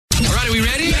we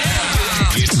ready? Yeah!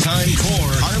 It's time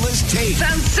for Carla's Take.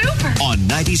 Sounds super. On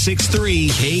 96.3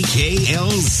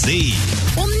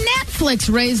 KKLZ. Well, Netflix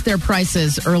raised their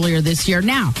prices earlier this year.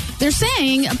 Now, they're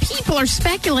saying people are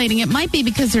speculating it might be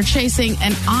because they're chasing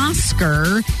an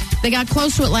Oscar. They got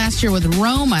close to it last year with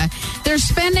Roma. They're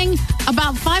spending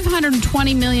about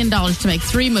 $520 million to make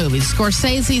 3 movies.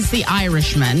 Scorsese's The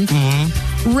Irishman,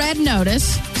 Red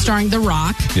Notice, starring The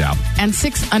Rock, and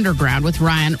Six Underground with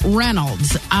Ryan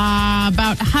Reynolds.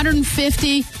 About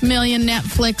 150 million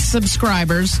Netflix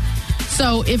subscribers.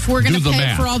 So if we're going to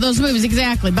pay for all those movies,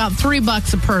 exactly, about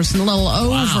 $3 a person, a little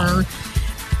over.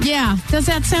 Yeah. Does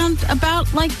that sound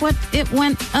about like what it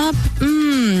went up?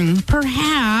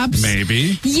 Perhaps.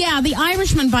 Maybe. Yeah. The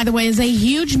Irishman, by the way, is a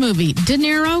huge movie. De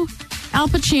Niro, Al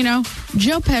Pacino,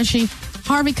 Joe Pesci,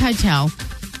 Harvey Keitel.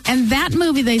 And that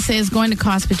movie, they say, is going to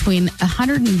cost between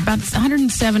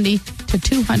 $170 to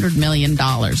 $200 million.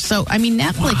 So, I mean,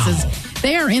 Netflix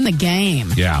they are in the game.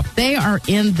 Yeah. They are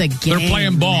in the game. They're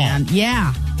playing ball. Man.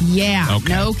 Yeah.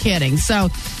 Okay. No kidding. So,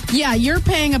 yeah, you're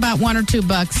paying about $1 or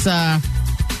 $2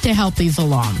 to help these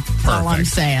along. That's all I'm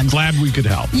saying. Glad we could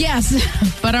help. Yes,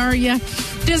 but are you?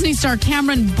 Disney star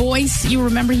Cameron Boyce, you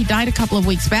remember he died a couple of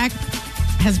weeks back,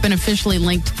 has been officially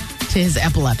linked to his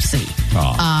epilepsy.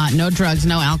 No drugs,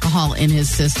 no alcohol in his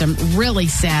system. Really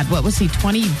sad. What was he,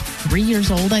 23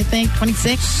 years old, I think?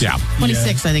 26? Yeah.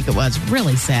 26, I think it was.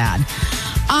 Really sad.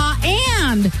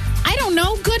 And, I don't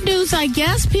know, good news, I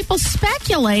guess. People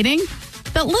speculating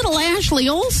that little Ashley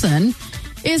Olsen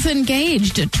is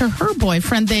engaged to her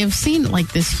boyfriend. They have seen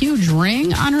like this huge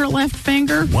ring on her left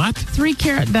finger. What?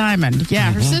 3-carat diamond.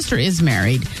 Yeah, her sister is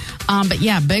married. But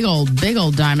yeah, big old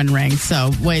diamond ring. So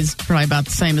weighs probably about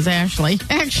the same as Ashley,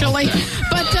 actually.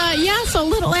 But yeah, so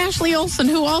little Ashley Olsen,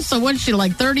 who also, what is she,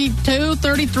 like 32,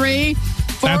 33, 40?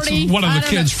 That's one of the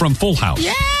kids from Full House.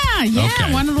 Yeah,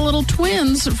 okay. One of the little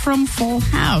twins from Full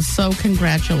House. So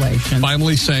congratulations.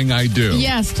 Finally saying I do.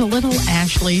 Yes, to little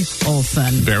Ashley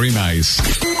Olsen. Very nice.